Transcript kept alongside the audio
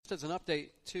Just as an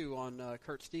update, too, on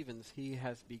Kurt Stevens, he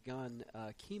has begun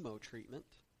chemo treatment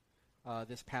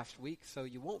this past week, so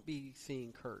you won't be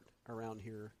seeing Kurt around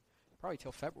here probably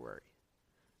till February.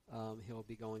 He'll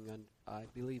be going on, I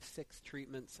believe, 6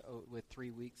 treatments with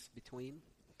 3 weeks between.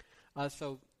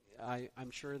 So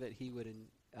I'm sure that he would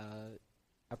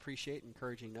appreciate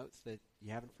encouraging notes that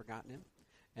you haven't forgotten him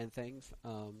and things.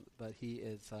 But he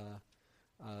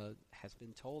has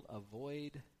been told,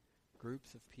 avoid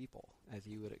groups of people, as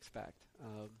you would expect.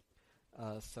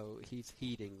 So he's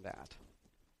heeding that,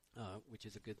 which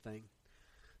is a good thing.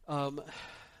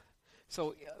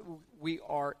 So we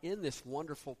are in this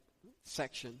wonderful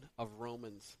section of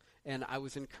Romans, and I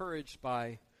was encouraged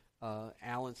by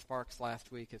Alan Sparks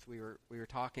last week as we were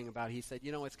talking about. He said,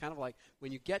 it's kind of like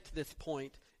when you get to this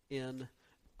point in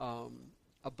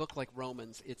a book like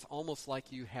Romans, it's almost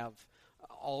like you have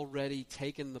already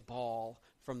taken the ball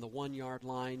from the 1-yard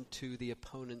line to the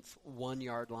opponent's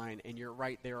 1-yard line, and you're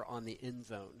right there on the end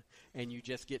zone, and you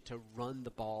just get to run the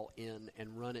ball in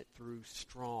and run it through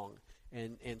strong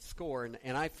and score.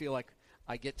 And I feel like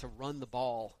I get to run the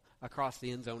ball across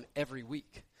the end zone every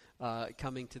week,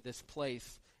 coming to this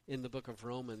place in the book of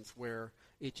Romans where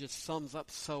it just sums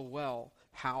up so well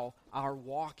how our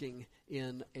walking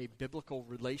in a biblical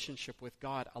relationship with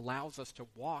God allows us to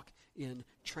walk in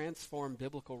transformed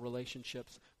biblical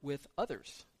relationships with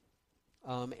others.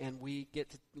 And we get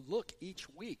to look each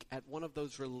week at one of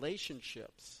those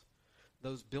relationships,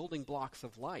 those building blocks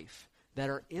of life that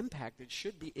are impacted,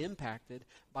 should be impacted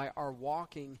by our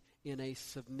walking in a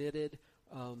submitted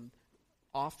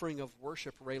offering of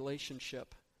worship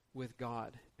relationship with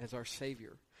God as our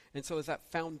Savior. And so as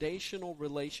that foundational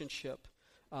relationship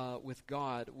with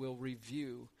God, we'll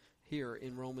review here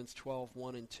in Romans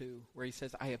 12:1 and 2, where he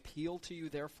says, I appeal to you,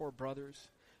 therefore, brothers,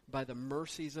 by the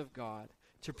mercies of God,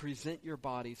 to present your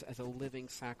bodies as a living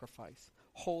sacrifice,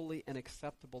 holy and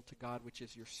acceptable to God, which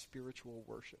is your spiritual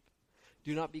worship.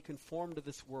 Do not be conformed to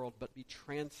this world, but be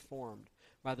transformed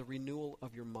by the renewal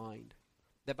of your mind,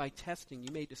 that by testing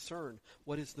you may discern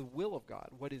what is the will of God,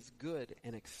 what is good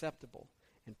and acceptable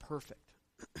and perfect.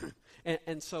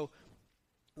 And so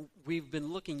we've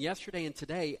been looking yesterday and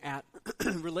today at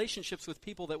relationships with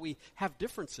people that we have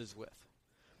differences with,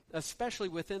 especially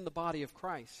within the body of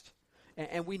Christ.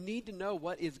 And we need to know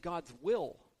what is God's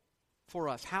will for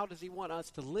us. How does he want us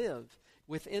to live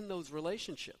within those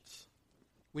relationships?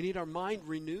 We need our mind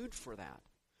renewed for that.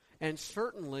 And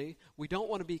certainly, we don't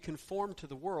want to be conformed to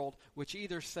the world, which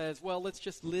either says, well, let's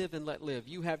just live and let live.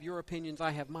 You have your opinions, I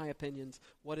have my opinions.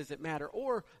 What does it matter?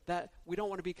 Or that we don't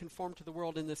want to be conformed to the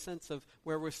world in the sense of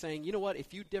where we're saying, you know what,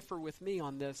 if you differ with me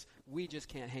on this, we just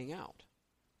can't hang out.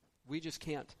 We just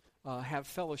can't have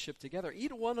fellowship together.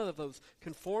 Either one of those,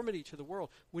 conformity to the world,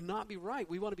 would not be right.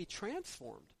 We want to be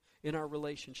transformed in our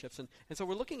relationships. And so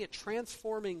we're looking at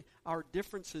transforming our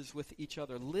differences with each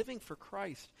other. Living for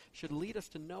Christ should lead us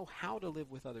to know how to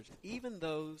live with others, even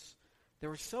those that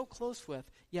we're so close with,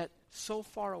 yet so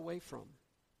far away from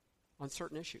on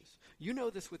certain issues. You know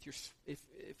this with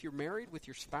if you're married with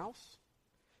your spouse,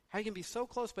 how you can be so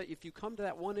close, but if you come to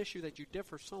that one issue that you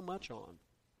differ so much on,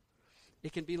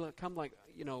 it can become like,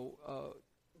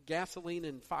 gasoline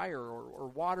and fire or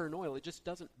water and oil. It just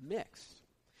doesn't mix.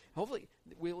 Hopefully,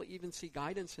 we'll even see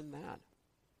guidance in that.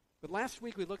 But last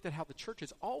week, we looked at how the church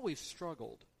has always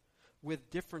struggled with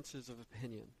differences of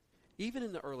opinion, even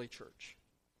in the early church.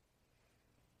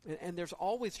 And there's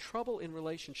always trouble in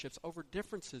relationships over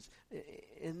differences,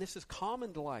 and this is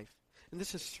common to life. And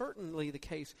this is certainly the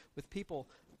case with people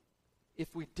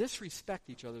if we disrespect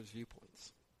each other's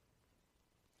viewpoints.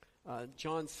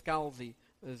 John Scalzi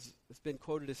has been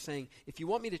quoted as saying, if you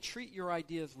want me to treat your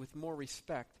ideas with more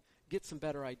respect, get some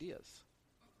better ideas.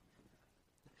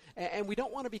 And we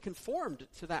don't want to be conformed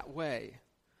to that way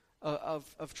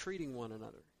of treating one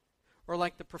another. Or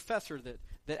like the professor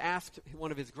that asked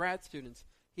one of his grad students,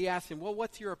 he asked him, well,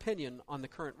 what's your opinion on the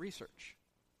current research?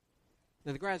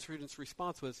 And the grad student's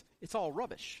response was, it's all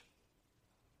rubbish.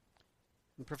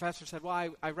 And the professor said,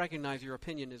 well, I recognize your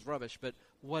opinion is rubbish, but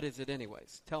what is it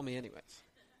anyways? Tell me anyways.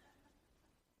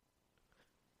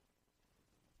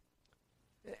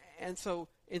 And so,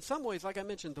 in some ways, like I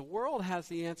mentioned, the world has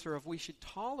the answer of we should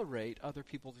tolerate other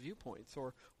people's viewpoints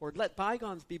or let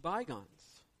bygones be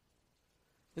bygones.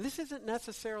 And this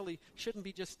shouldn't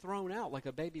be just thrown out like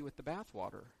a baby with the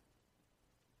bathwater.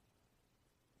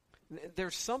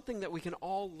 There's something that we can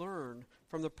all learn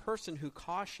from the person who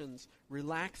cautions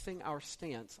relaxing our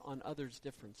stance on others'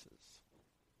 differences.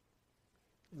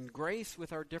 And grace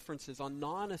with our differences on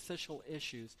non-essential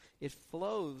issues, it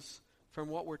flows from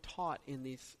what we're taught in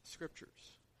these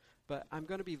scriptures. But I'm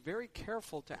going to be very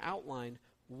careful to outline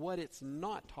what it's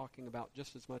not talking about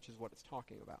just as much as what it's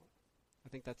talking about. I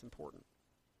think that's important.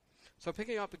 So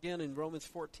picking up again in Romans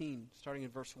 14, starting in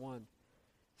verse 1,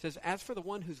 it says, "As for the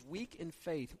one who's weak in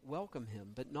faith, welcome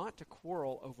him, but not to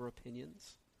quarrel over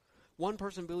opinions. One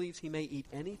person believes he may eat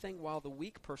anything, while the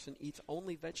weak person eats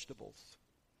only vegetables.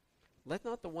 Let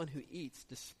not the one who eats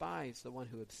despise the one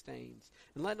who abstains,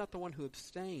 and let not the one who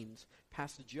abstains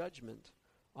pass judgment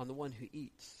on the one who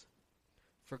eats,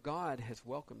 for God has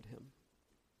welcomed him."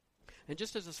 And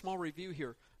just as a small review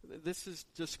here, this is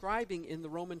describing in the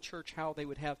Roman church how they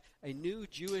would have a new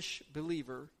Jewish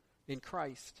believer in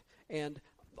Christ. And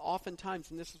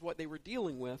oftentimes, and this is what they were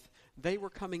dealing with, they were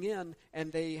coming in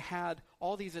and they had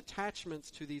all these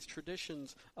attachments to these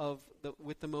traditions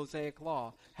with the Mosaic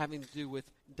law, having to do with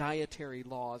dietary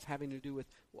laws, having to do with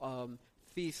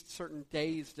feasts, certain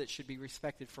days that should be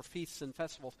respected for feasts and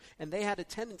festivals. And they had a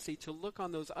tendency to look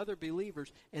on those other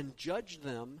believers and judge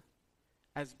them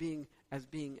as being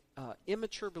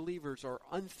immature believers or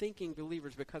unthinking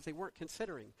believers because they weren't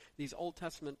considering these Old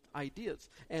Testament ideas.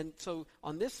 And so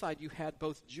on this side, you had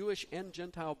both Jewish and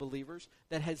Gentile believers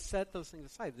that had set those things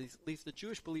aside. At least the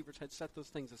Jewish believers had set those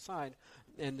things aside,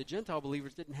 and the Gentile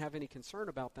believers didn't have any concern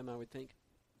about them, I would think.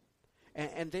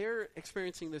 And they're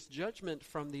experiencing this judgment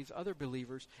from these other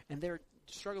believers, and they're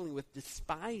struggling with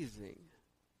despising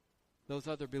those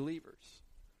other believers.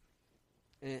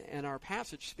 And our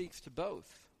passage speaks to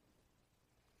both.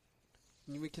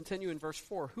 And we continue in verse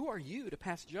 4. "Who are you to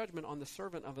pass judgment on the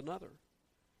servant of another?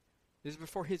 It is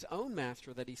before his own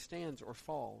master that he stands or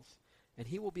falls, and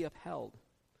he will be upheld.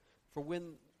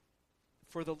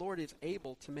 For the Lord is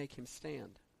able to make him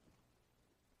stand.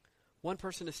 One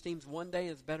person esteems one day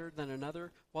as better than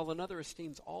another, while another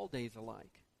esteems all days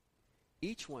alike.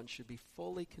 Each one should be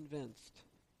fully convinced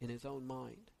in his own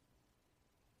mind."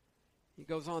 He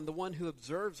goes on, "The one who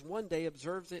observes one day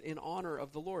observes it in honor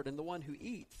of the Lord, and the one who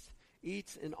eats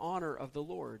in honor of the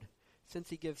Lord, since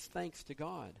he gives thanks to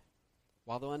God,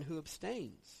 while the one who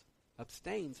abstains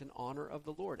in honor of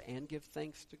the Lord and gives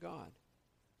thanks to God."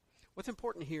 What's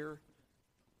important here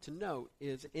to note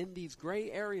is in these gray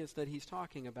areas that he's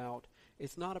talking about,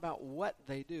 it's not about what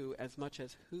they do as much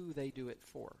as who they do it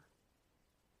for.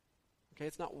 Okay,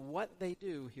 it's not what they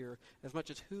do here as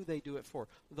much as who they do it for.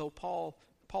 Though Paul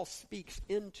speaks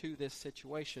into this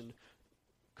situation,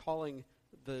 calling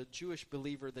the Jewish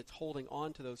believer that's holding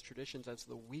on to those traditions as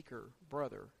the weaker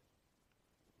brother.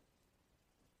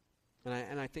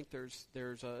 And I think there's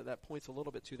that points a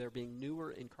little bit to their being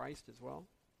newer in Christ as well.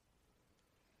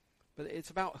 But it's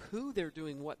about who they're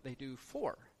doing what they do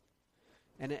for.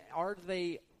 And are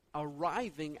they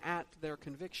arriving at their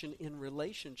conviction in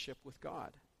relationship with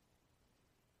God?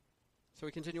 So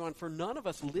we continue on. "For none of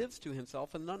us lives to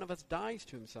himself, and none of us dies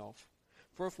to himself.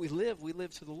 For if we live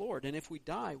to the Lord, and if we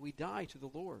die to the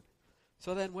Lord.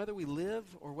 So then whether we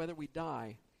live or whether we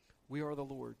die, we are the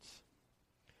Lord's.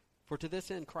 For to this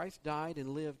end Christ died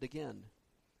and lived again,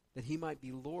 that he might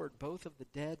be Lord both of the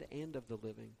dead and of the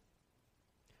living.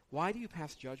 Why do you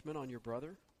pass judgment on your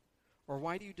brother? Or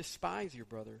why do you despise your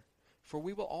brother? For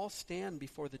we will all stand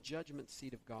before the judgment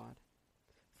seat of God.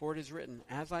 For it is written,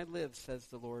 'As I live, says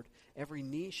the Lord, every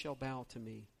knee shall bow to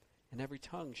me, and every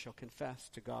tongue shall confess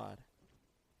to God.'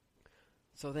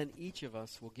 So then each of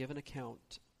us will give an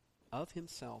account of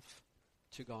himself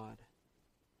to God."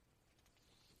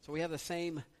 So we have the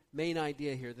same main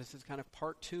idea here. This is kind of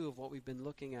part 2 of what we've been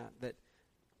looking at, that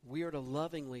we are to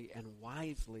lovingly and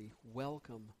wisely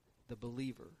welcome the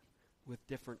believer with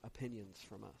different opinions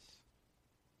from us.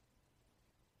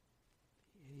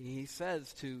 He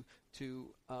says to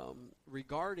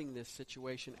regarding this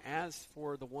situation, "As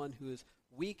for the one who is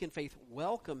weak in faith,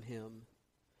 welcome him,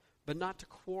 but not to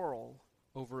quarrel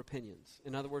over opinions."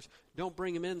 In other words, don't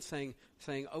bring him in saying,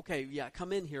 "Okay, yeah,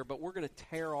 come in here, but we're going to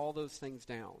tear all those things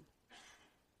down."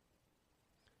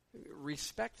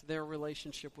 Respect their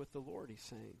relationship with the Lord, he's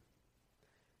saying.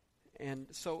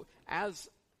 And so, as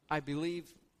I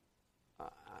believe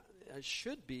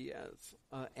should be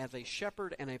as a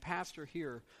shepherd and a pastor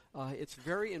here, it's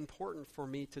very important for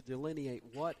me to delineate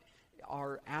what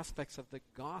are aspects of the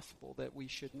gospel that we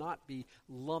should not be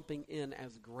lumping in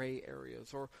as gray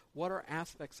areas, or what are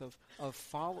aspects of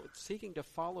seeking to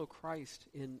follow Christ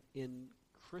in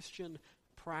Christian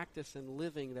practice and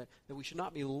living that we should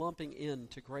not be lumping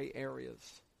into gray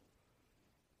areas.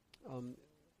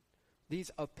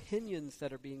 These opinions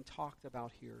that are being talked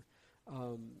about here,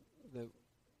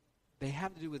 they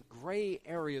have to do with gray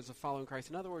areas of following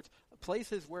Christ. In other words,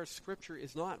 places where Scripture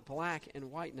is not black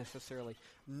and white necessarily.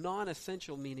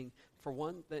 Non-essential, meaning, for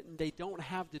one, that they don't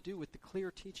have to do with the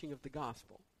clear teaching of the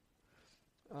gospel.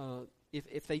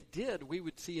 if they did, we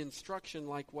would see instruction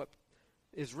like what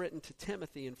is written to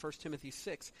Timothy in 1 Timothy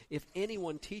 6. If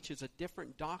anyone teaches a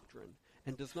different doctrine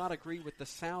and does not agree with the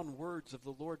sound words of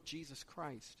the Lord Jesus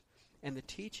Christ and the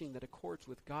teaching that accords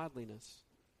with godliness,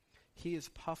 he is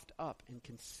puffed up and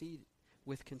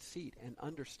with conceit and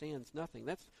understands nothing.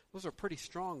 Those are pretty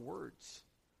strong words.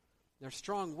 They're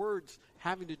strong words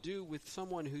having to do with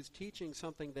someone who's teaching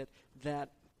something that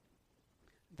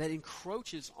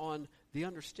encroaches on the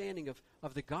understanding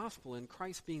of the gospel and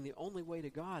Christ being the only way to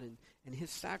God and his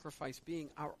sacrifice being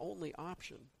our only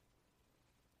option.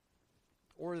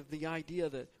 Or the idea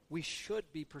that we should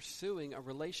be pursuing a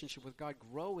relationship with God,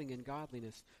 growing in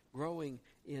godliness, growing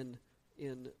in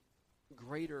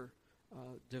greater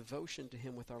devotion to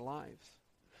him with our lives.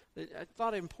 I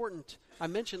thought it important, I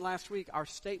mentioned last week our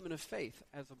statement of faith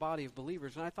as a body of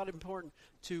believers, and I thought it important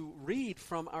to read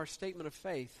from our statement of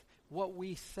faith what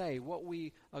we say, what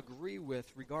we agree with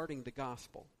regarding the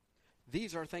gospel.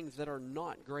 These are things that are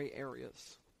not gray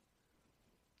areas.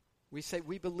 We say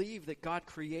we believe that God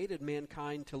created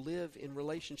mankind to live in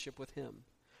relationship with him,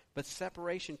 but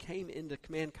separation came into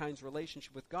mankind's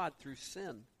relationship with God through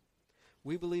sin.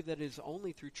 We believe that it is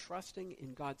only through trusting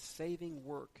in God's saving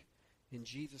work in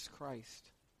Jesus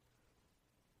Christ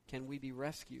can we be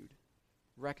rescued,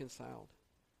 reconciled,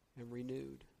 and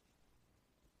renewed.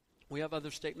 We have other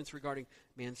statements regarding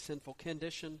man's sinful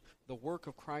condition, the work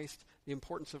of Christ, the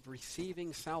importance of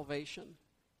receiving salvation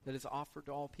that is offered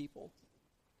to all people.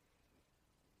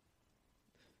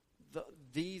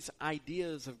 These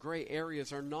ideas of gray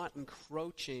areas are not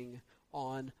encroaching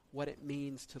on what it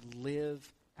means to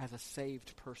live as a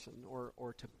saved person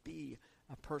or to be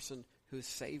a person who is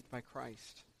saved by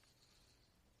Christ.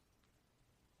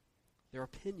 They're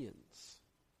opinions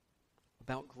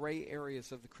about gray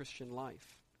areas of the Christian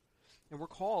life. And we're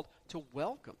called to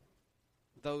welcome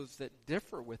those that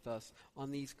differ with us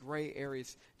on these gray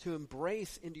areas, to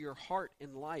embrace into your heart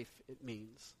and life, it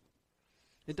means.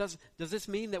 Does this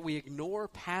mean that we ignore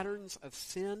patterns of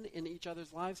sin in each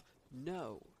other's lives?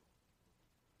 No.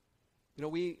 You know,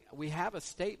 we have a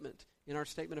statement in our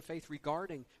statement of faith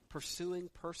regarding pursuing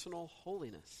personal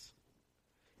holiness.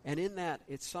 And in that,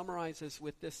 it summarizes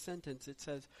with this sentence. It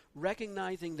says,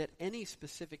 recognizing that any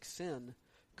specific sin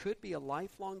could be a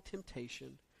lifelong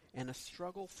temptation and a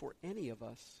struggle for any of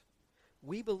us,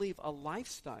 we believe a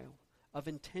lifestyle of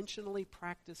intentionally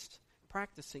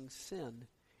practicing sin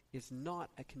is not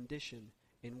a condition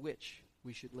in which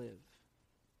we should live.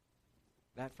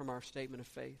 That from our statement of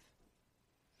faith.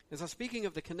 As I'm speaking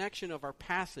of the connection of our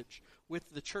passage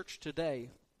with the church today,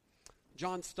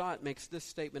 John Stott makes this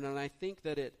statement, and I think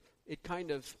that it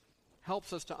kind of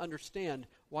helps us to understand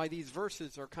why these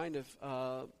verses are kind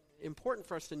of important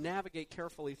for us to navigate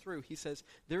carefully through. He says,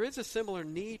 there is a similar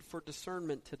need for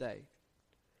discernment today.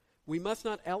 We must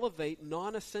not elevate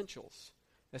non-essentials,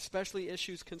 especially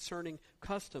issues concerning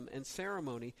custom and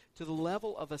ceremony, to the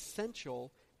level of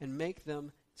essential and make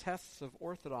them tests of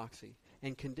orthodoxy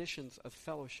and conditions of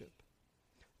fellowship.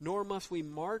 Nor must we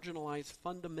marginalize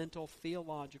fundamental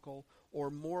theological or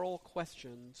moral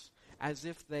questions as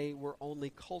if they were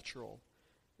only cultural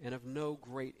and of no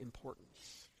great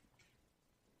importance.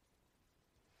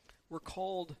 What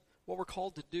we're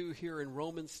called to do here in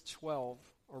Romans 12,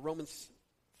 or Romans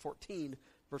 14,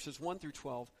 verses 1 through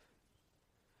 12,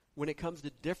 when it comes to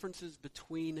differences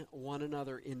between one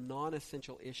another in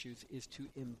non-essential issues, is to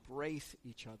embrace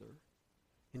each other,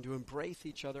 and to embrace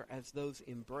each other as those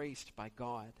embraced by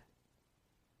God.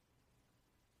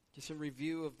 Just a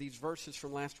review of these verses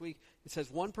from last week. It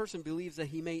says, one person believes that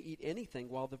he may eat anything,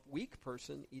 while the weak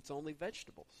person eats only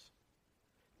vegetables.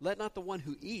 Let not the one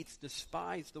who eats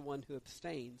despise the one who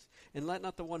abstains, and let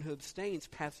not the one who abstains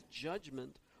pass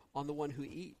judgment on the one who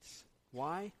eats.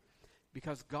 Why?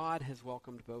 Because God has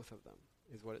welcomed both of them,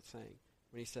 is what it's saying.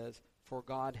 When he says, for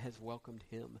God has welcomed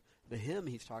him. The him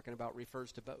he's talking about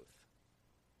refers to both.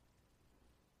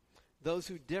 Those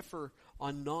who differ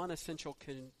on non-essential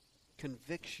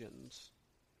convictions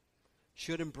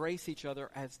should embrace each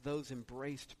other as those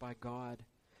embraced by God.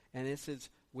 And this is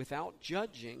without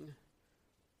judging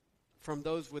from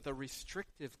those with a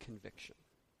restrictive conviction.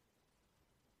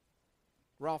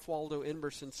 Ralph Waldo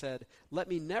Emerson said, let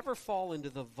me never fall into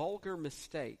the vulgar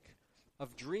mistake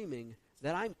of dreaming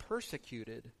that I'm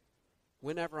persecuted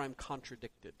whenever I'm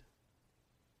contradicted.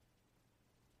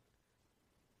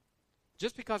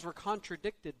 Just because we're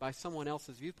contradicted by someone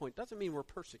else's viewpoint doesn't mean we're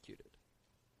persecuted.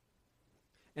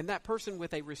 And that person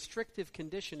with a restrictive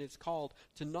condition is called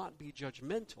to not be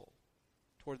judgmental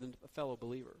toward a fellow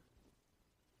believer.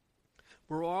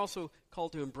 We're also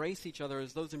called to embrace each other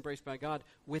as those embraced by God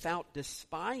without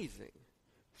despising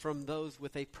from those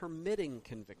with a permitting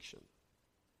conviction.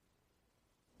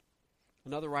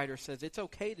 Another writer says, it's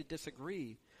okay to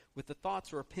disagree with the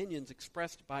thoughts or opinions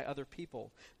expressed by other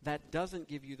people. That doesn't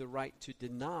give you the right to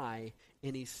deny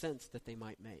any sense that they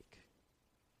might make.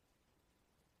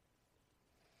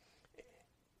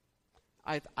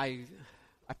 I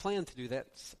planned to do that,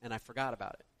 and I forgot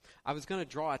about it. I was going to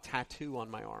draw a tattoo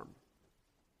on my arm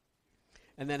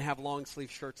and then have a long sleeve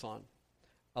shirt on.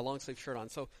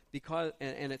 So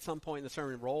and at some point in the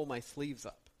sermon, roll my sleeves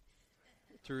up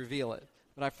to reveal it.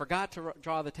 But I forgot to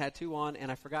draw the tattoo on,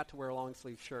 and I forgot to wear a long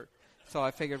sleeve shirt. So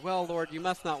I figured, well, Lord, you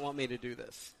must not want me to do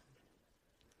this.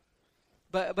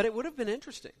 But it would have been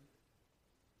interesting.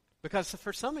 Because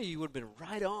for some of you, would have been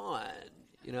right on,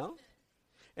 you know?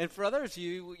 And for others,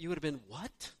 you would have been,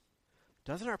 what?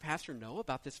 Doesn't our pastor know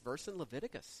about this verse in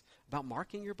Leviticus about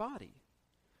marking your body?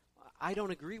 I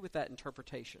don't agree with that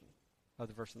interpretation of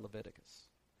the verse in Leviticus.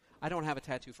 I don't have a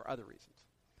tattoo for other reasons.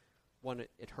 One,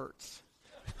 it hurts.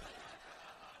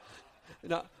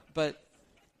 No, but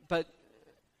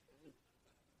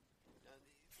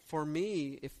for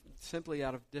me, if simply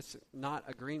out of not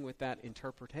agreeing with that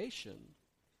interpretation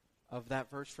of that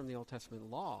verse from the Old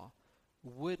Testament law,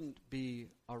 wouldn't be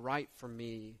a right for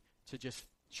me to just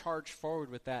charge forward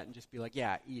with that and just be like,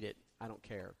 yeah, eat it. I don't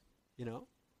care, you know?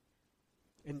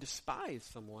 And despise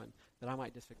someone that I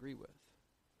might disagree with.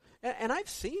 And I've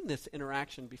seen this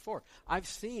interaction before. I've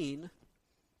seen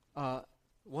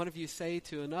one of you say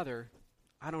to another,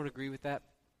 I don't agree with that,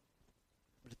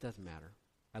 but it doesn't matter.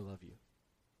 I love you.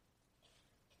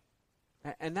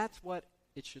 And that's what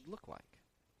it should look like.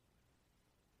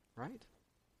 Right?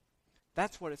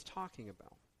 That's what it's talking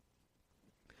about.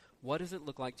 What does it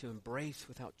look like to embrace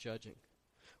without judging?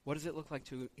 What does it look like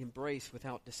to embrace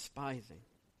without despising?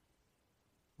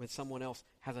 When someone else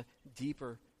has a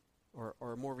deeper or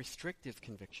a more restrictive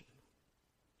conviction.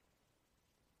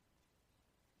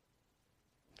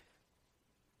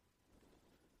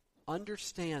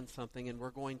 Understand something, and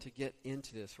we're going to get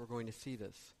into this. We're going to see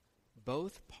this.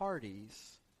 Both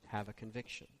parties have a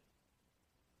conviction.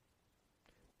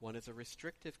 One is a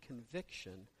restrictive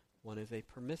conviction. One is a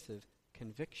permissive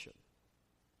conviction.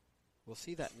 We'll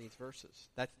see that in these verses.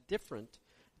 That's different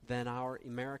than our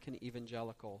American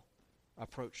evangelical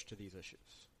approach to these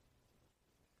issues.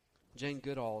 Jane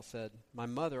Goodall said, "My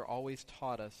mother always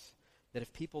taught us that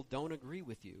if people don't agree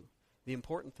with you, the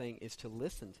important thing is to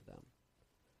listen to them.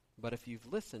 But if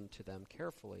you've listened to them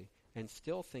carefully and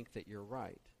still think that you're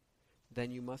right,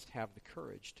 then you must have the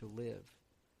courage to live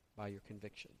by your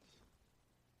convictions."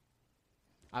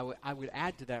 I would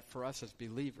add to that for us as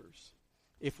believers.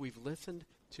 If we've listened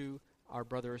to our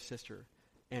brother or sister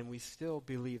and we still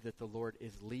believe that the Lord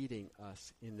is leading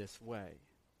us in this way,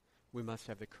 we must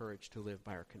have the courage to live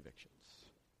by our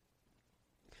convictions.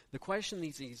 The question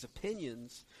these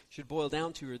opinions should boil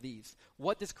down to are these.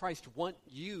 What does Christ want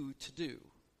you to do?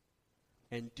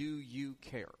 And do you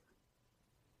care?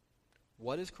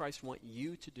 What does Christ want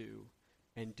you to do?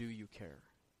 And do you care?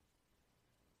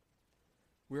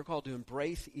 We're called to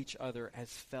embrace each other as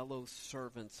fellow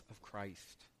servants of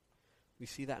Christ. We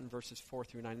see that in verses 4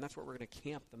 through 9. And that's where we're going to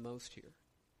camp the most here.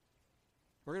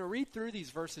 We're going to read through these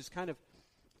verses kind of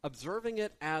observing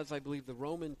it as I believe the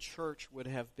Roman church would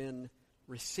have been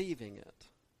receiving it.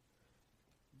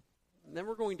 And then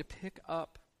we're going to pick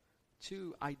up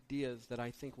two ideas that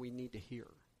I think we need to hear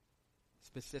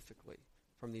specifically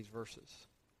from these verses.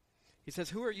 He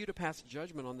says, "Who are you to pass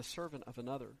judgment on the servant of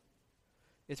another?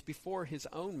 It's before his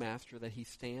own master that he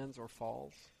stands or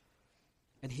falls,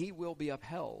 and he will be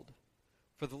upheld,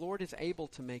 for the Lord is able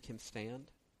to make him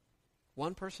stand.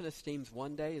 One person esteems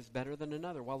one day as better than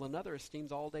another, while another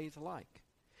esteems all days alike.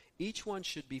 Each one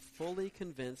should be fully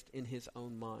convinced in his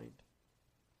own mind."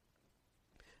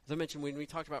 As I mentioned, when we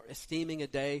talked about esteeming a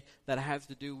day, that has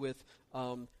to do with,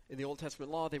 in the Old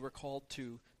Testament law, they were called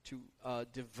to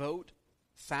devote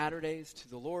Saturdays to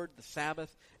the Lord, the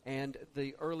Sabbath, and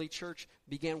the early church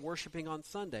began worshiping on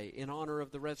Sunday in honor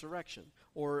of the resurrection,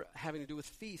 or having to do with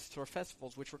feasts or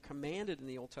festivals, which were commanded in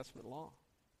the Old Testament law.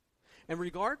 In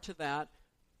regard to that,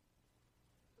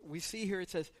 we see here it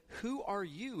says, "Who are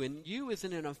you?" And you is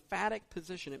in an emphatic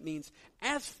position. It means,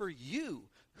 as for you,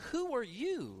 who are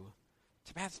you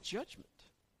to pass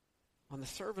judgment on the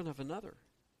servant of another?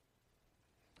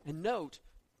 And note,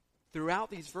 throughout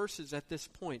these verses at this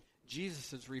point,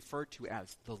 Jesus is referred to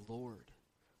as the Lord,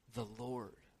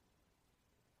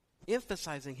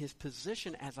 emphasizing his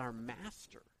position as our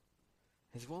master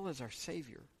as well as our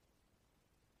Savior.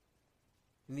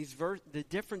 And the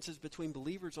differences between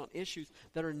believers on issues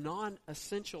that are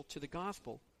non-essential to the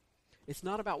gospel, it's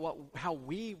not about how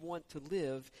we want to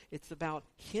live, it's about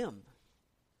him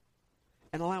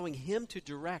and allowing him to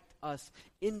direct us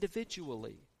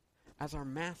individually as our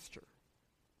master.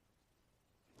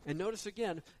 And notice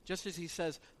again, just as he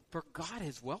says, for God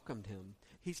has welcomed him,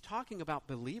 he's talking about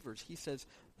believers. He says,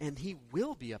 and he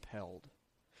will be upheld,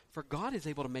 for God is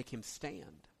able to make him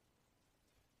stand.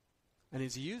 And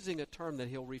he's using a term that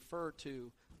he'll refer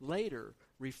to later,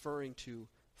 referring to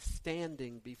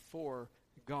standing before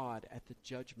God at the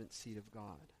judgment seat of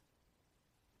God,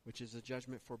 which is a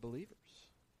judgment for believers.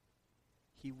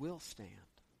 He will stand.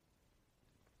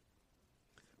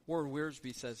 Warren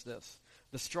Wiersbe says this: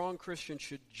 the strong Christian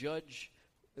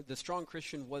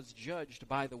was judged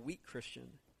by the weak Christian.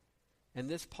 And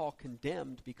this Paul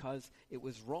condemned because it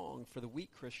was wrong for the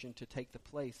weak Christian to take the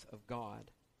place of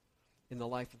God in the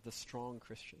life of the strong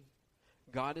Christian.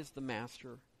 God is the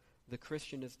master. The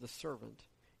Christian is the servant.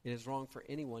 It is wrong for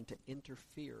anyone to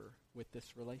interfere with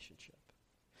this relationship.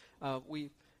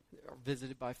 We are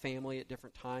visited by family at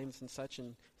different times and such,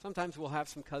 and sometimes we'll have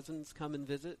some cousins come and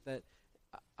visit that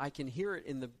I can hear it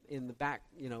in the back,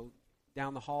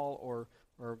 down the hall,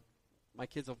 or my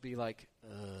kids will be like,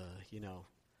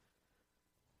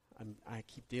 I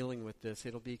keep dealing with this.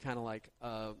 It'll be kind of like,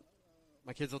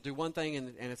 my kids will do one thing,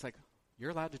 and it's like,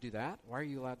 you're allowed to do that? Why are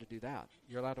you allowed to do that?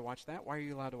 You're allowed to watch that? Why are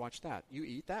you allowed to watch that? You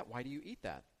eat that? Why do you eat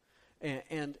that?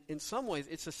 And in some ways,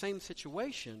 it's the same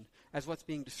situation as what's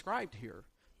being described here,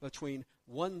 between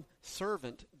one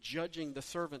servant judging the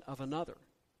servant of another.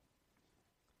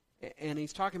 And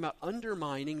he's talking about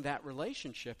undermining that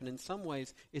relationship. And in some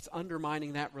ways, it's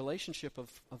undermining that relationship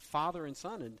of father and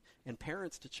son and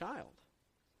parents to child.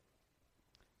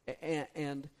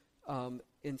 And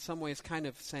in some ways kind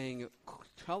of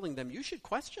telling them, you should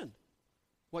question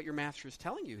what your master is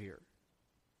telling you here.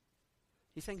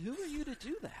 He's saying, who are you to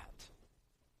do that?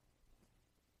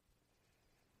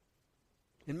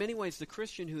 In many ways, the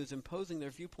Christian who is imposing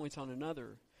their viewpoints on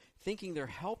another, thinking they're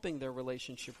helping their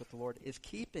relationship with the Lord, is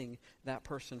keeping that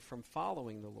person from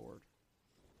following the Lord.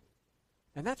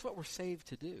 And that's what we're saved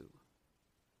to do.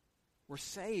 We're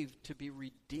saved to be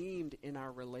redeemed in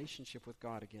our relationship with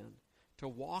God again, to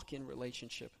walk in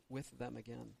relationship with them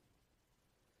again.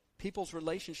 People's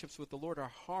relationships with the Lord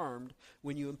are harmed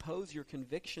when you impose your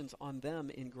convictions on them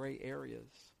in gray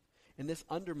areas. And this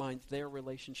undermines their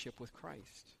relationship with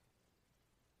Christ.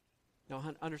 Now,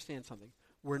 understand something.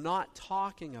 We're not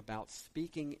talking about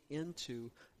speaking into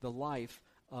the life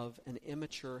of an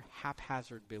immature,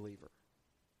 haphazard believer.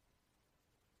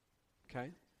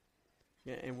 Okay?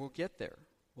 Yeah, and we'll get there.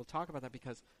 We'll talk about that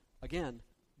because, again,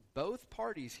 both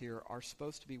parties here are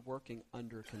supposed to be working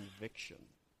under conviction.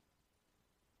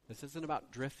 This isn't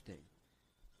about drifting.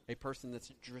 A person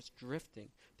that's just drifting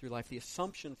through life. The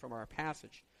assumption from our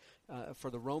passage for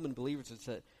the Roman believers is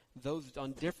that those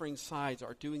on differing sides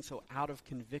are doing so out of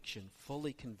conviction,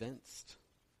 fully convinced.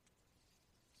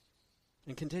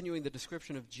 And continuing the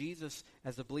description of Jesus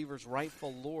as the believer's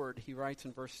rightful Lord, he writes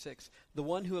in verse 6, the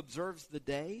one who observes the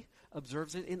day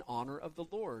observes it in honor of the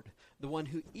Lord. The one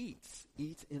who eats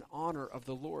in honor of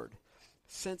the Lord,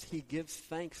 since he gives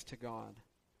thanks to God.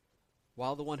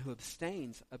 While the one who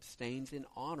abstains in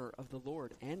honor of the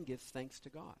Lord and gives thanks to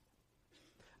God.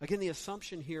 Again, the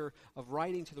assumption here of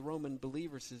writing to the Roman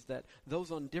believers is that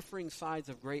those on differing sides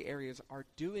of gray areas are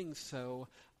doing so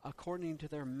according to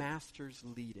their master's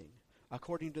leading,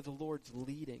 according to the Lord's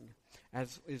leading,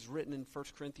 as is written in 1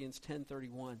 Corinthians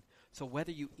 10:31. So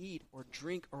whether you eat or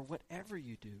drink or whatever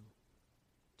you do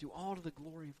all to the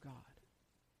glory of God.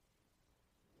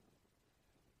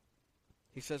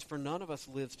 He says, for none of us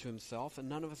lives to himself, and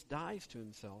none of us dies to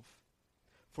himself.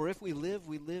 For if we live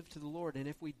to the Lord, and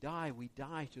if we die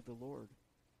to the Lord.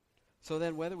 So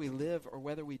then, whether we live or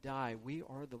whether we die, we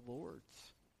are the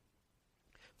Lord's.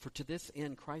 For to this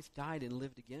end Christ died and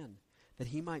lived again, that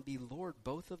he might be Lord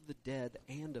both of the dead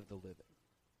and of the living.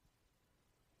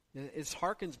 It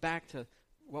harkens back to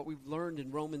what we've learned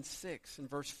in Romans 6 and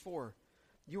verse 4.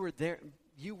 You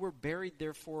were buried,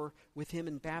 therefore, with him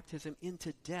in baptism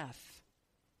into death.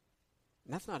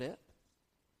 And that's not it.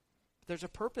 But there's a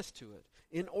purpose to it.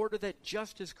 In order that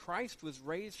just as Christ was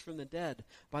raised from the dead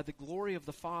by the glory of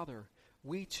the Father,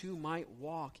 we too might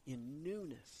walk in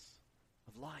newness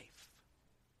of life.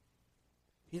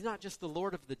 He's not just the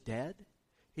Lord of the dead.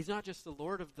 He's not just the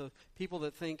Lord of the people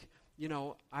that think,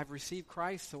 I've received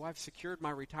Christ, so I've secured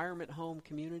my retirement home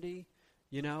community,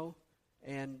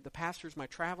 and the pastor's my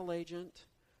travel agent,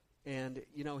 and,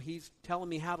 he's telling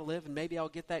me how to live, and maybe I'll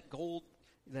get that Gold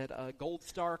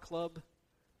Star Club,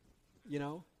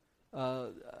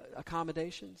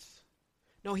 accommodations.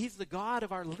 No, he's the God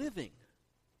of our living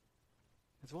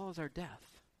as well as our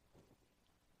death.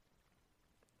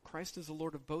 Christ is the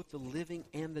Lord of both the living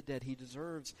and the dead. He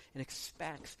deserves and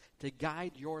expects to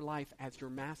guide your life as your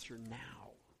master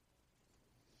now.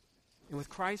 And with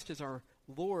Christ as our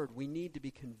Lord, we need to be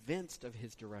convinced of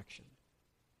his direction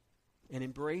and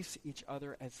embrace each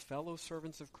other as fellow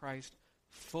servants of Christ,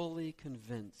 fully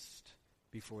convinced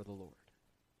before the Lord.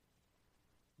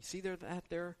 You see that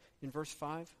there in verse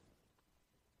 5?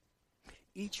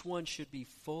 Each one should be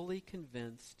fully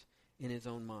convinced in his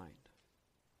own mind.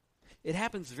 It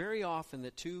happens very often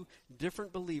that two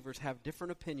different believers have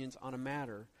different opinions on a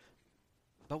matter,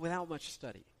 but without much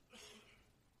study.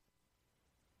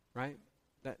 Right?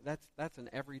 That's an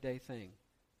everyday thing.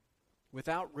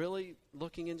 Without really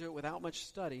looking into it, without much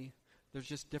study, there's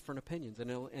just different opinions,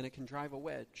 and it can drive a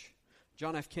wedge.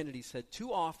 John F. Kennedy said,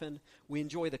 "Too often we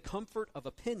enjoy the comfort of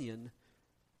opinion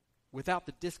without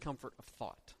the discomfort of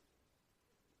thought."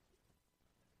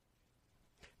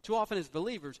 Too often as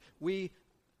believers, we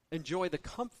enjoy the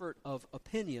comfort of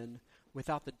opinion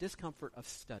without the discomfort of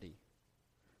study,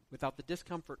 without the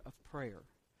discomfort of prayer,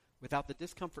 without the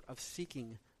discomfort of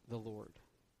seeking the Lord.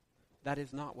 That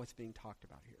is not what's being talked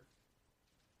about here.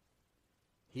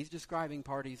 He's describing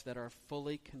parties that are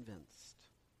fully convinced,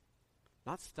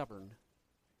 not stubborn.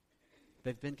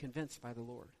 They've been convinced by the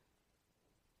Lord.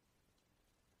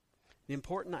 The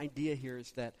important idea here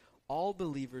is that all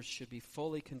believers should be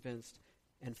fully convinced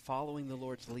and following the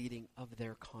Lord's leading of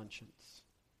their conscience.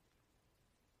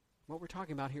 What we're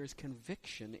talking about here is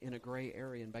conviction in a gray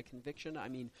area. And by conviction, I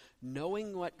mean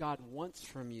knowing what God wants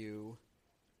from you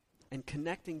and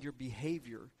connecting your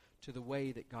behavior to the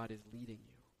way that God is leading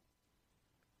you.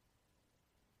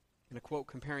 In a quote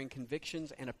comparing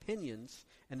convictions and opinions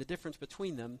and the difference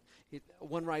between them,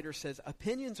 one writer says,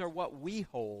 "Opinions are what we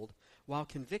hold, while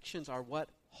convictions are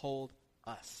what hold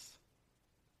us."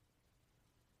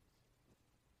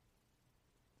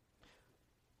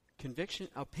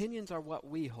 Opinions are what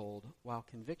we hold, while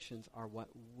convictions are what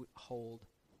hold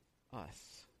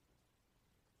us.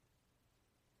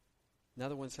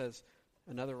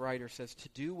 Another writer says, "To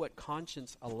do what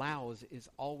conscience allows is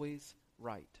always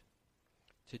right.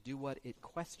 To do what it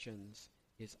questions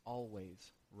is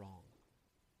always wrong."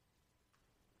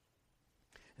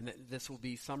 And this will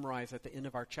be summarized at the end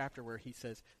of our chapter where he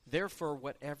says, "Therefore,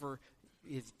 whatever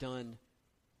is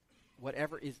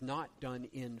not done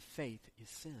in faith is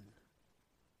sin."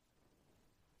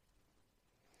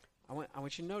 I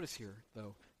want you to notice here,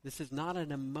 though, this is not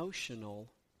an emotional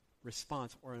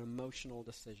response or an emotional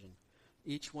decision.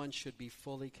 Each one should be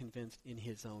fully convinced in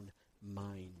his own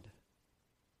mind.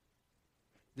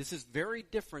 This is very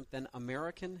different than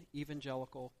American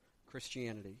evangelical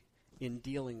Christianity in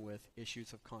dealing with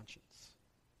issues of conscience.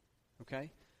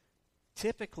 Okay?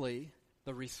 Typically,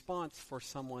 the response for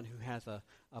someone who has a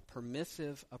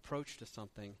permissive approach to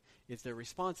something is their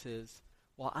response is,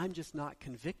 "Well, I'm just not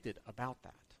convicted about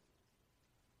that."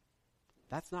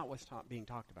 That's not what's being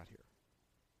talked about here.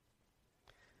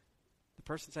 The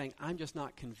person saying, "I'm just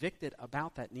not convicted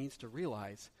about that," needs to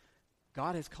realize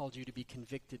God has called you to be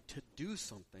convicted to do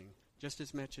something just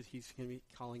as much as he's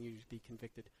calling you to be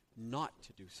convicted not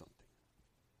to do something.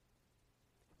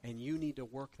 And you need to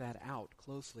work that out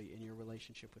closely in your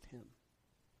relationship with him.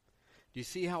 Do you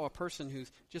see how a person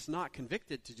who's just not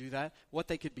convicted to do that, what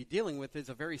they could be dealing with is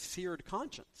a very seared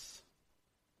conscience.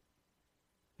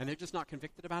 And they're just not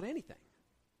convicted about anything.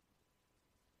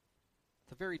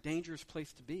 It's a very dangerous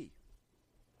place to be.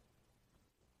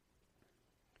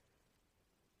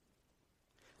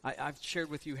 I've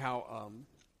shared with you how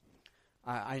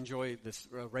I enjoy this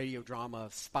radio drama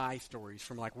of spy stories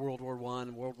from like World War I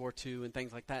and World War II and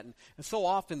things like that. And so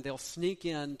often they'll sneak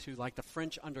into like the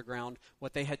French underground.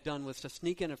 What they had done was to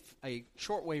sneak in a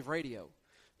shortwave radio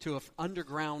to an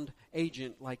underground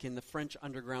agent like in the French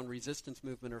underground resistance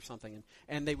movement or something.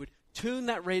 And they would tune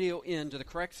that radio in to the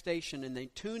correct station, and they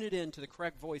tune it in to the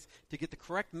correct voice to get the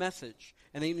correct message.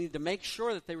 And they needed to make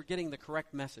sure that they were getting the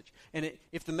correct message. And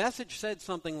if the message said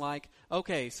something like,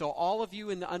 "Okay, so all of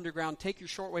you in the underground, take your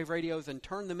shortwave radios and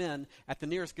turn them in at the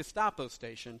nearest Gestapo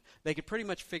station," they could pretty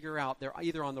much figure out they're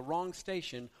either on the wrong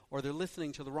station or they're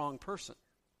listening to the wrong person.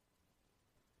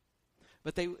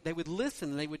 But they would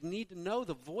listen, and they would need to know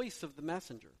the voice of the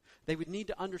messenger. They would need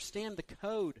to understand the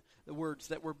code, the words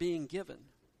that were being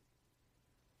given.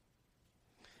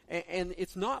 And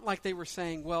it's not like they were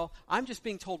saying, "Well, I'm just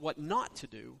being told what not to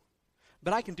do,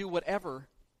 but I can do whatever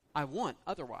I want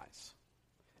otherwise.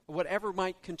 Whatever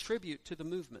might contribute to the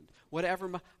movement,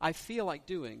 whatever I feel like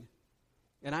doing,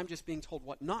 and I'm just being told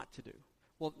what not to do."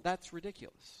 Well, that's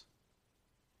ridiculous.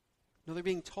 No, they're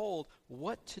being told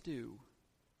what to do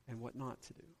and what not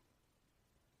to do.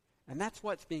 And that's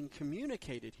what's being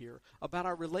communicated here about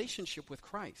our relationship with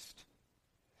Christ.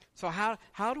 So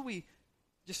how do we,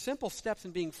 just simple steps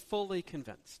in being fully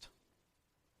convinced.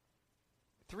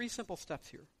 3 simple steps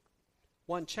here.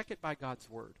 1, check it by God's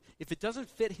word. If it doesn't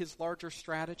fit his larger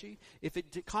strategy, if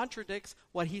it contradicts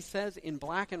what he says in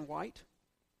black and white,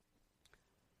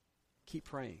 keep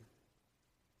praying.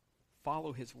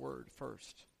 Follow his word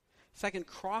first. 2,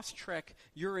 cross-check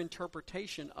your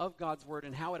interpretation of God's word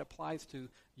and how it applies to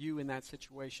you in that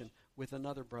situation with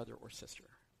another brother or sister.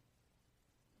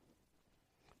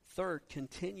 3,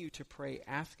 continue to pray,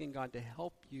 asking God to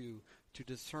help you to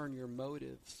discern your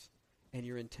motives and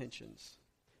your intentions.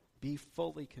 Be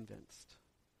fully convinced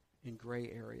in gray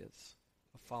areas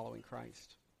of following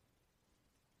Christ.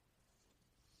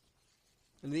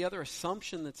 And the other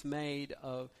assumption that's made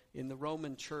in the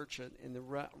Roman church, in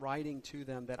the writing to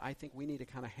them, that I think we need to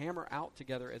kind of hammer out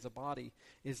together as a body,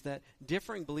 is that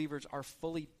differing believers are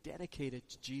fully dedicated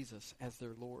to Jesus as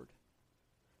their Lord.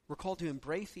 We're called to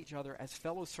embrace each other as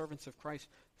fellow servants of Christ,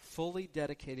 fully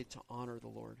dedicated to honor the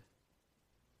Lord.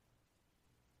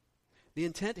 The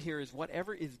intent here is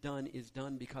whatever is done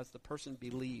because the person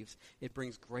believes it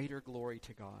brings greater glory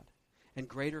to God and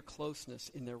greater closeness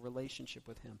in their relationship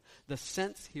with him. The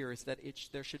sense here is that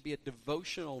there should be a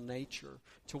devotional nature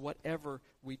to whatever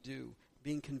we do,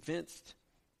 being convinced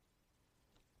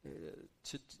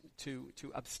to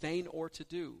abstain or to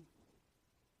do.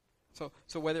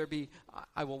 So whether it be,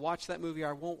 I will watch that movie or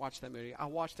I won't watch that movie. I'll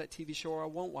watch that TV show or I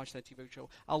won't watch that TV show.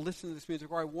 I'll listen to this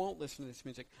music or I won't listen to this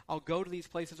music. I'll go to these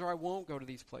places or I won't go to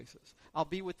these places. I'll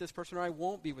be with this person or I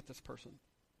won't be with this person.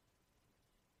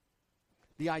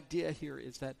 The idea here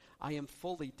is that I am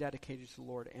fully dedicated to the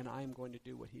Lord and I am going to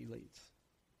do what he leads,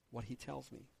 what he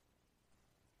tells me.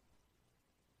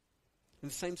 In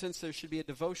the same sense, there should be a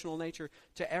devotional nature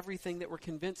to everything that we're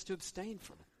convinced to abstain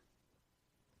from.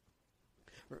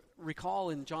 Recall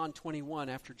in John 21,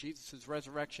 after Jesus'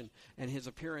 resurrection and his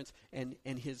appearance and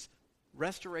his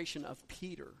restoration of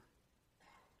Peter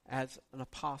as an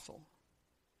apostle.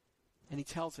 And he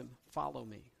tells him, follow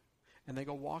me. And they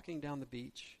go walking down the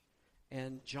beach,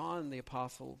 and John the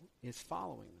apostle is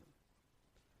following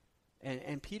them.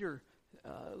 And Peter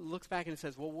looks back and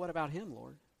says, well, what about him,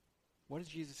 Lord? What is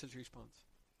Jesus' response?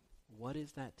 What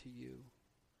is that to you?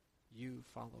 You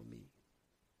follow me.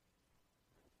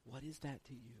 What is that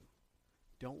to you?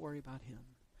 Don't worry about him.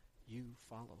 You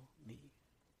follow me.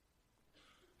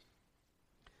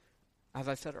 As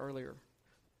I said earlier,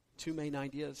 2 main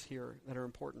ideas here that are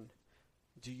important.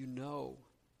 Do you know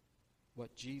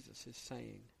what Jesus is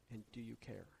saying, and do you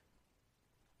care?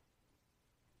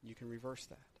 You can reverse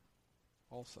that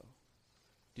also.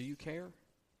 Do you care,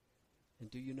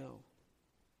 and do you know?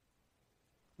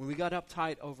 When we got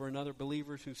uptight over another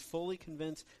believer who's fully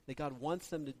convinced that God wants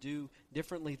them to do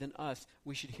differently than us,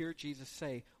 we should hear Jesus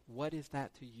say, what is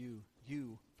that to you?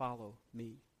 You follow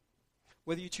me.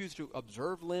 Whether you choose to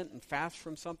observe Lent and fast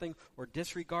from something or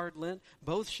disregard Lent,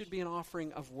 both should be an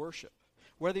offering of worship.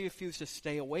 Whether you choose to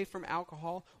stay away from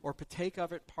alcohol or partake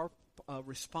of it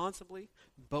responsibly,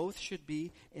 both should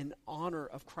be in honor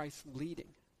of Christ's leading.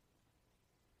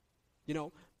 You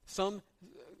know, some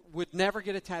would never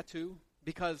get a tattoo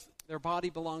because their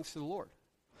body belongs to the Lord.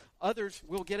 Others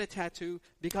will get a tattoo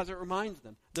because it reminds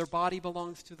them their body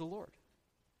belongs to the Lord.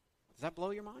 Does that blow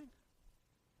your mind?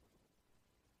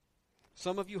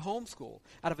 Some of you homeschool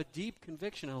out of a deep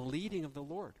conviction and a leading of the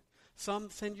Lord.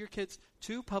 Some send your kids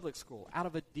to public school out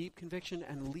of a deep conviction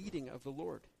and leading of the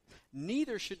Lord.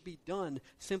 Neither should be done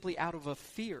simply out of a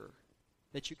fear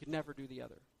that you could never do the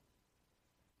other.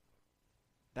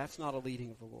 That's not a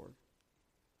leading of the Lord.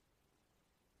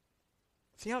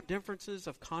 See how differences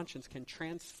of conscience can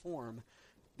transform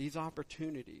these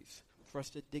opportunities for us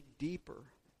to dig deeper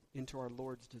into our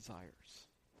Lord's desires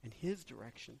and his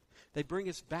direction. They bring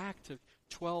us back to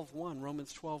 12:1,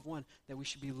 Romans 12:1, that we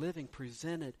should be living,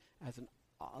 presented as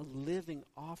a living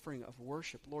offering of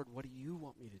worship. Lord, what do you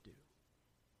want me to do?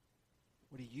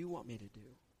 What do you want me to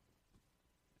do?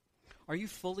 Are you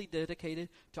fully dedicated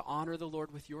to honor the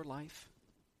Lord with your life?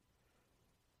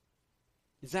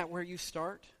 Is that where you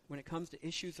start when it comes to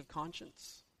issues of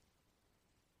conscience?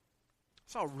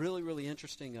 I saw a really, really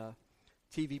interesting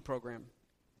TV program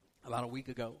about a week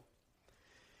ago.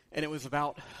 And it was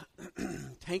about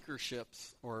tanker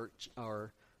ships or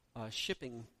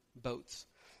shipping boats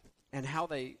and how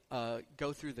they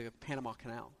go through the Panama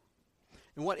Canal.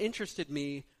 And what interested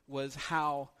me was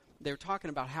how they're talking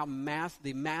about how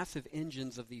the massive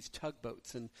engines of these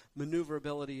tugboats and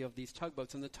maneuverability of these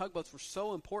tugboats. And the tugboats were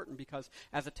so important because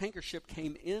as a tanker ship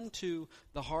came into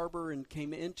the harbor and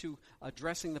came into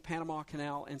addressing the Panama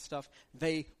Canal and stuff,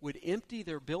 they would empty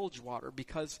their bilge water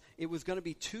because it was going to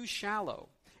be too shallow.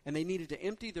 And they needed to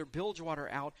empty their bilge water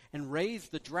out and raise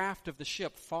the draft of the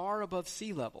ship far above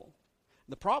sea level.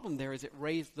 The problem there is it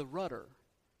raised the rudder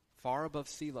far above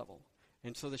sea level.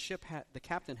 And so the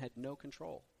captain had no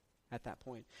control at that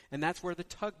point. And that's where the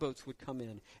tugboats would come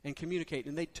in and communicate.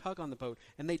 And they'd tug on the boat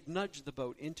and they'd nudge the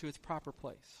boat into its proper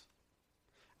place.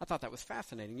 I thought that was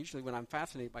fascinating. Usually when I'm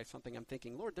fascinated by something, I'm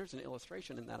thinking, Lord, there's an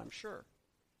illustration in that, I'm sure.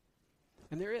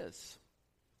 And there is.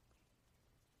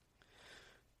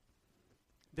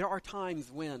 There are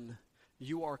times when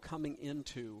you are coming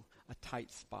into a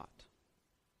tight spot.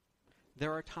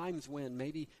 There are times when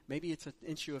maybe it's an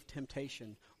issue of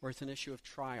temptation or it's an issue of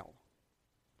trial.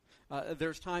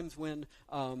 There's times when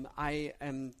I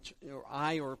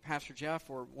or Pastor Jeff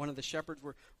or one of the shepherds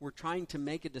were trying to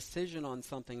make a decision on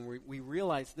something. We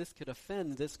realize this could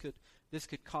offend, this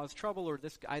could cause trouble, or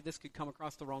this could come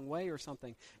across the wrong way or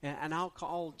something. And I'll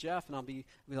call Jeff and I'll be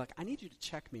like, I need you to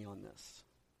check me on this.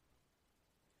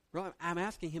 Really, I'm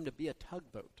asking him to be a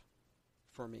tugboat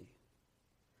for me.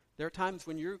 There are times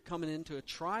when you're coming into a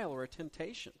trial or a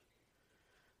temptation,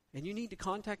 and you need to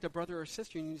contact a brother or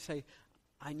sister, and you say,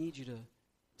 I need you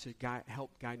to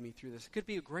help guide me through this. It could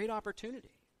be a great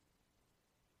opportunity.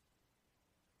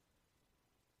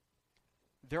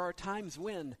 There are times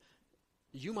when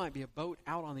you might be a boat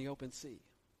out on the open sea,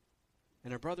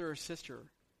 and a brother or sister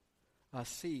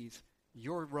sees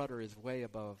your rudder is way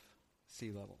above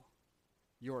sea level.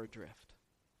 You're adrift.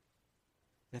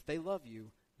 And if they love you,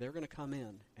 they're going to come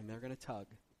in, and they're going to tug,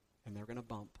 and they're going to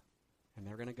bump, and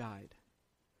they're going to guide.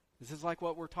 This is like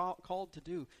what we're called to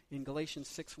do in Galatians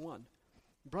 6:1.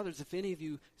 Brothers, if any of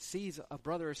you sees a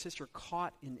brother or sister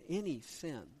caught in any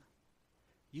sin,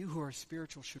 you who are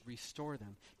spiritual should restore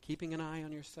them, keeping an eye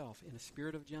on yourself in a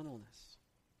spirit of gentleness.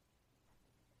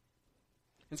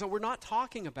 And so we're not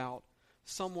talking about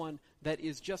someone that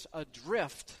is just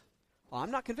adrift. Well, I'm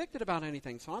not convicted about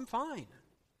anything, so I'm fine.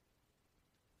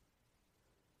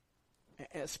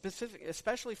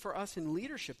 Especially for us in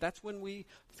leadership, that's when we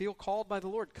feel called by the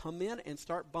Lord. Come in and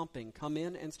start bumping. Come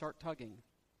in and start tugging.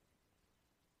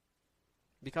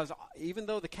 Because even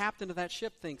though the captain of that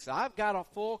ship thinks, I've got a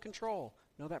full control,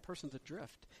 no, that person's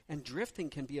adrift. And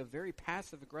drifting can be a very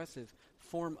passive-aggressive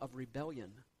form of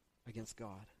rebellion against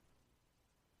God.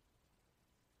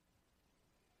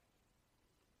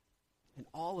 And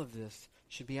all of this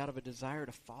should be out of a desire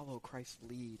to follow Christ's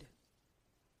lead.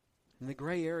 In the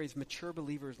gray areas, mature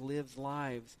believers live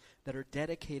lives that are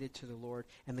dedicated to the Lord,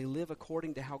 and they live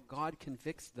according to how God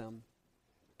convicts them,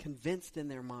 convinced in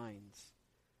their minds.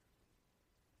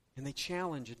 And they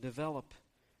challenge and develop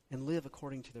and live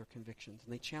according to their convictions,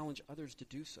 and they challenge others to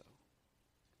do so.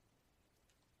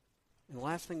 And the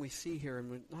last thing we see here, and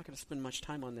we're not going to spend much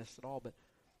time on this at all, but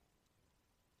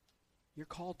you're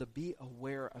called to be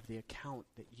aware of the account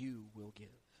that you will give.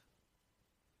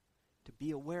 To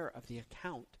be aware of the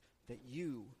account that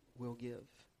you will give.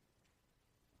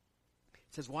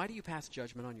 It says, why do you pass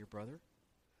judgment on your brother?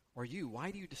 Or you,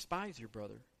 why do you despise your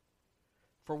brother?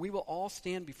 For we will all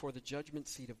stand before the judgment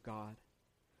seat of God.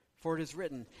 For it is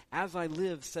written, as I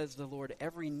live, says the Lord,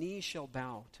 every knee shall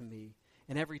bow to me,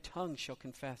 and every tongue shall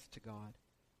confess to God.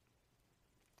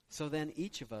 So then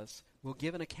each of us will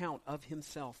give an account of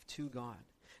himself to God.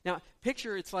 Now,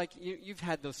 picture it's like you've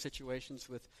had those situations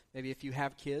with maybe if you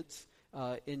have kids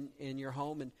in your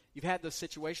home, and you've had those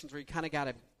situations where you kind of got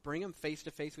to bring them face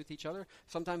to face with each other.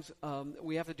 Sometimes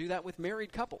we have to do that with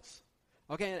married couples.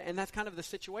 Okay, and that's kind of the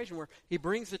situation where he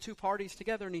brings the two parties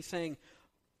together and he's saying,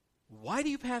 why do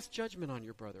you pass judgment on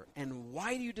your brother? And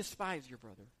why do you despise your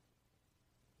brother?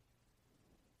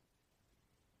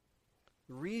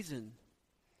 The reason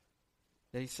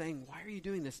that he's saying, why are you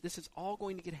doing this? This is all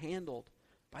going to get handled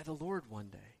by the Lord one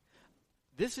day.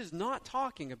 This is not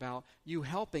talking about you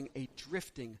helping a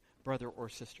drifting brother or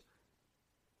sister.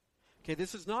 Okay,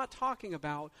 this is not talking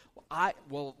about,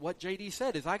 what JD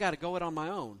said is I got to go it on my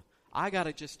own. I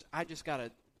just got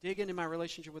to dig into my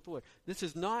relationship with the Lord. This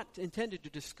is not intended to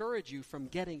discourage you from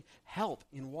getting help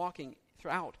in walking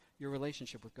throughout your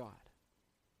relationship with God.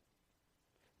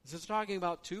 This is talking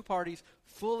about two parties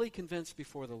fully convinced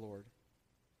before the Lord,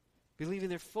 believing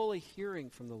they're fully hearing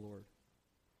from the Lord.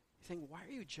 He's saying, why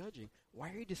are you judging? Why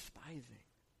are you despising?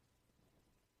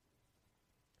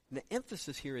 And the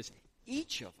emphasis here is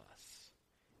each of us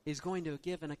is going to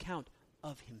give an account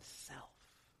of himself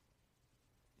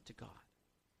to God.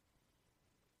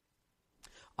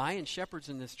 I and shepherds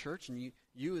in this church, and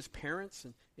you as parents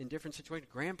and in different situations,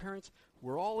 grandparents,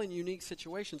 we're all in unique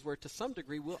situations where to some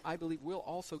degree I believe we'll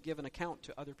also give an account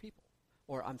to other people.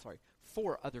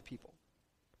 For other people.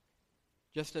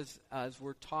 Just as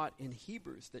we're taught in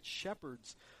Hebrews that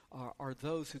shepherds are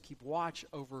those who keep watch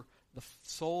over the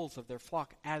souls of their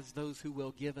flock as those who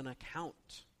will give an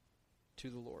account to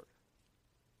the Lord.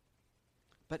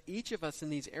 But each of us in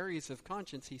these areas of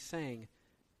conscience, he's saying,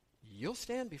 you'll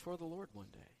stand before the Lord one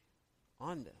day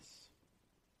on this.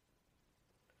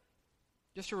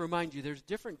 Just to remind you, there's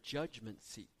different judgment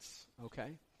seats,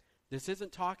 okay? This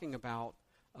isn't talking about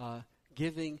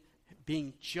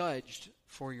being judged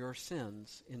for your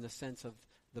sins in the sense of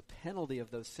the penalty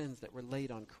of those sins that were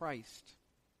laid on Christ.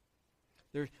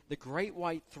 The great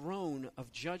white throne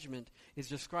of judgment is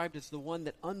described as the one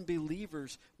that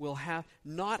unbelievers will have,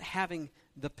 not having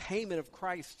the payment of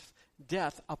Christ's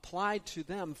death applied to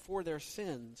them for their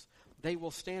sins. They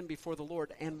will stand before the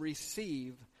Lord and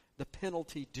receive the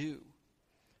penalty due.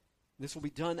 This will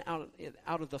be done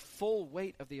out of the full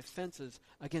weight of the offenses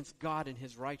against God and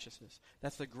his righteousness.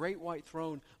 That's the great white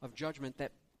throne of judgment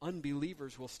that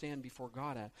unbelievers will stand before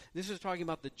God at. This is talking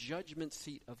about the judgment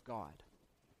seat of God.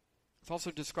 It's also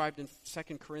described in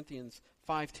 2 Corinthians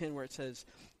 5:10 where it says,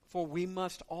 "For we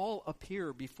must all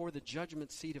appear before the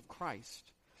judgment seat of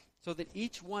Christ, so that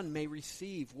each one may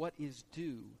receive what is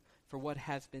due for what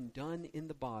has been done in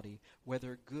the body,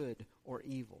 whether good or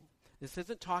evil." This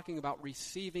isn't talking about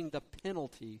receiving the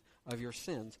penalty of your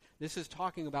sins. This is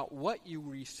talking about what you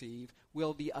receive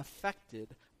will be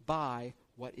affected by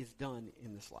what is done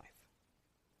in this life.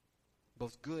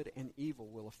 Both good and evil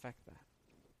will affect that.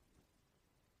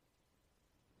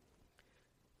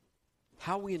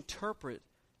 How we interpret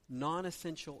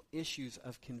non-essential issues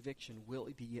of conviction will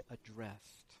be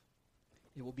addressed.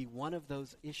 It will be one of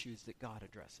those issues that God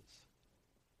addresses.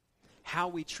 How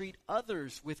we treat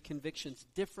others with convictions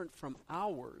different from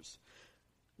ours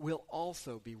will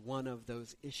also be one of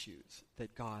those issues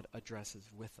that God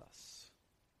addresses with us.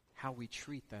 How we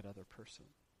treat that other person.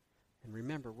 And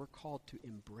remember, we're called to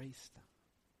embrace them.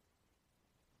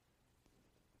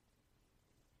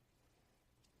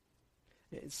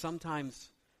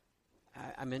 Sometimes,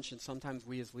 I mentioned sometimes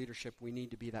we as leadership, we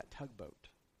need to be that tugboat.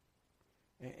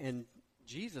 And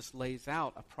Jesus lays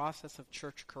out a process of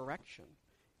church correction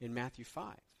in Matthew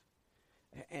 5.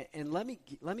 And let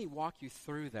me walk you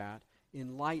through that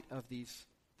in light of these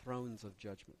thrones of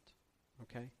judgment.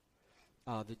 Okay?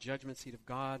 The judgment seat of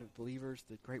God, of believers,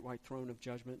 the great white throne of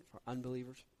judgment for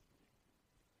unbelievers.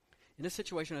 In this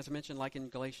situation, as I mentioned, like in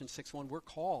Galatians 6:1, we're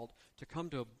called to come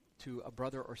to a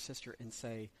brother or sister and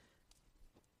say,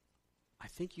 I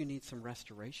think you need some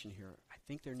restoration here. I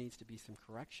think there needs to be some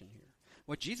correction here.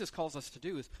 What Jesus calls us to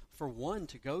do is for one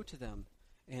to go to them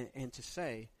and to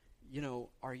say,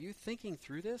 are you thinking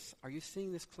through this? Are you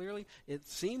seeing this clearly? It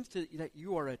seems that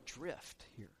you are adrift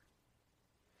here.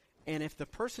 And if the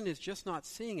person is just not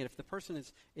seeing it, if the person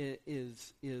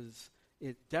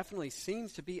it definitely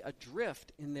seems to be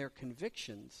adrift in their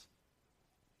convictions,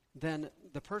 then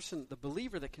the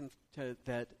believer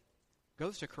that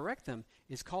goes to correct them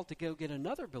is called to go get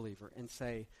another believer and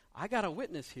say, I got a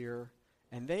witness here,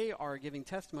 and they are giving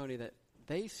testimony that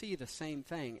they see the same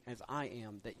thing as I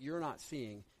am that you're not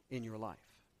seeing in your life.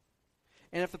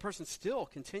 And if the person still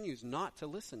continues not to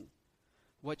listen,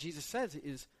 what Jesus says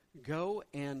is go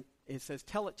and, it says,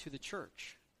 tell it to the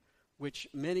church, which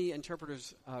many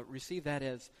interpreters receive that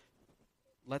as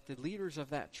let the leaders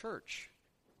of that church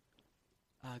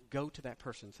go to that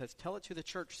person. It says, tell it to the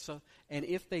church. And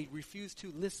if they refuse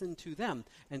to listen to them,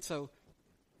 and so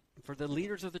for the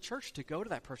leaders of the church to go to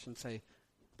that person and say,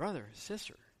 brother,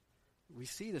 sister, we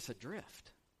see this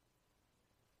adrift.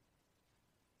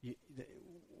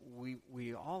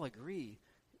 We all agree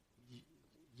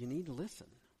you need to listen.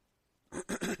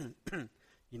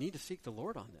 You need to seek the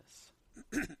Lord on this.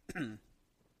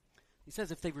 He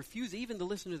says if they refuse even to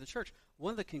listen to the church,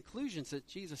 one of the conclusions that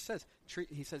Jesus says,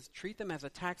 he says, treat them as a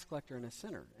tax collector and a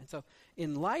sinner. And so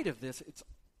in light of this,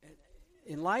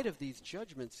 in light of these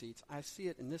judgment seats, I see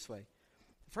it in this way.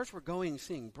 First we're going and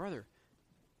seeing, brother,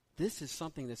 this is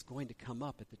something that's going to come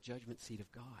up at the judgment seat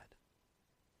of God.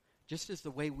 Just as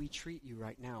the way we treat you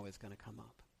right now is going to come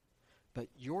up. But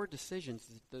your decisions,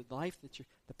 the life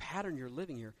the pattern you're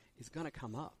living here is going to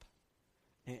come up.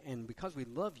 And because we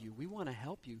love you, we want to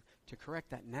help you to correct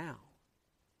that now.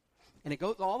 And it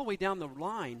goes all the way down the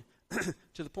line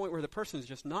to the point where the person is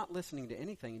just not listening to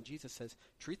anything. And Jesus says,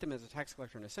 treat them as a tax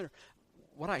collector and a sinner.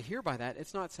 What I hear by that,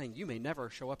 it's not saying you may never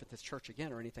show up at this church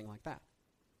again or anything like that.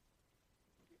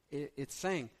 It's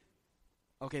saying,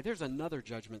 okay, there's another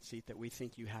judgment seat that we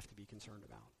think you have to be concerned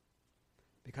about.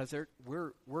 Because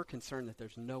we're concerned that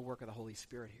there's no work of the Holy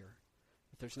Spirit here,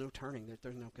 that there's no turning, that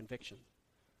there's no conviction.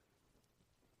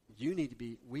 You need to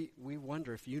be, we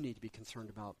wonder if you need to be concerned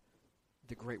about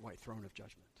the great white throne of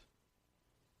judgment.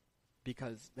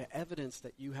 Because the evidence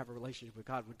that you have a relationship with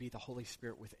God would be the Holy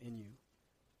Spirit within you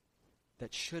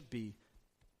that should be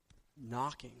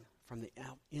knocking from the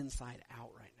inside out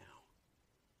right now.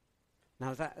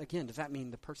 Now, does that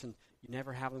mean the person, you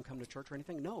never have them come to church or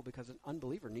anything? No, because an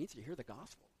unbeliever needs to hear the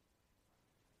gospel.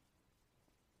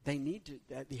 They need to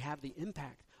have the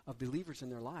impact of believers in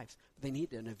their lives, but they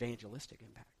need an evangelistic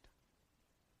impact.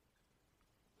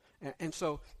 And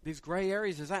so these gray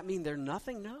areas, does that mean they're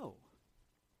nothing? No.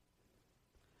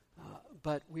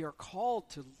 But we are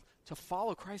called to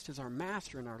follow Christ as our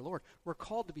master and our Lord. We're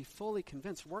called to be fully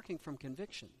convinced, working from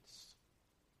convictions.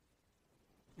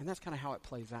 And that's kind of how it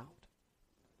plays out,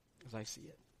 as I see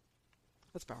it.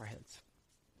 Let's bow our heads.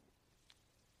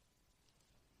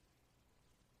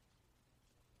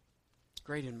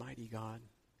 Great and mighty God,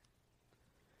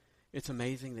 it's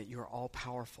amazing that you are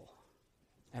all-powerful,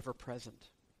 ever-present,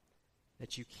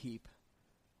 that you keep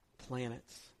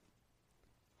planets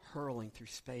hurling through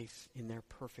space in their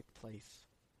perfect place.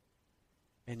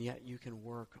 And yet you can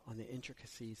work on the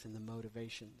intricacies and the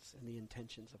motivations and the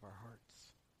intentions of our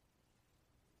hearts.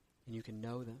 And you can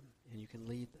know them and you can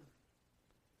lead them.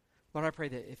 Lord, I pray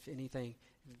that if anything,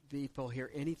 people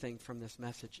hear anything from this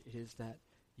message, it is that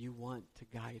you want to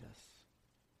guide us.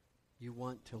 You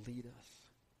want to lead us.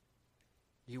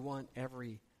 You want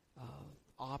every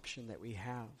option that we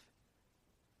have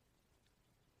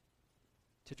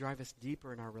to drive us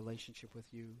deeper in our relationship with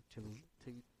you,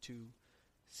 to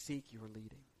seek your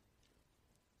leading.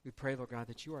 We pray, Lord God,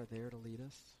 that you are there to lead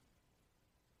us.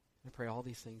 I pray all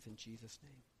these things in Jesus'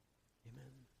 name.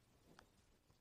 Amen.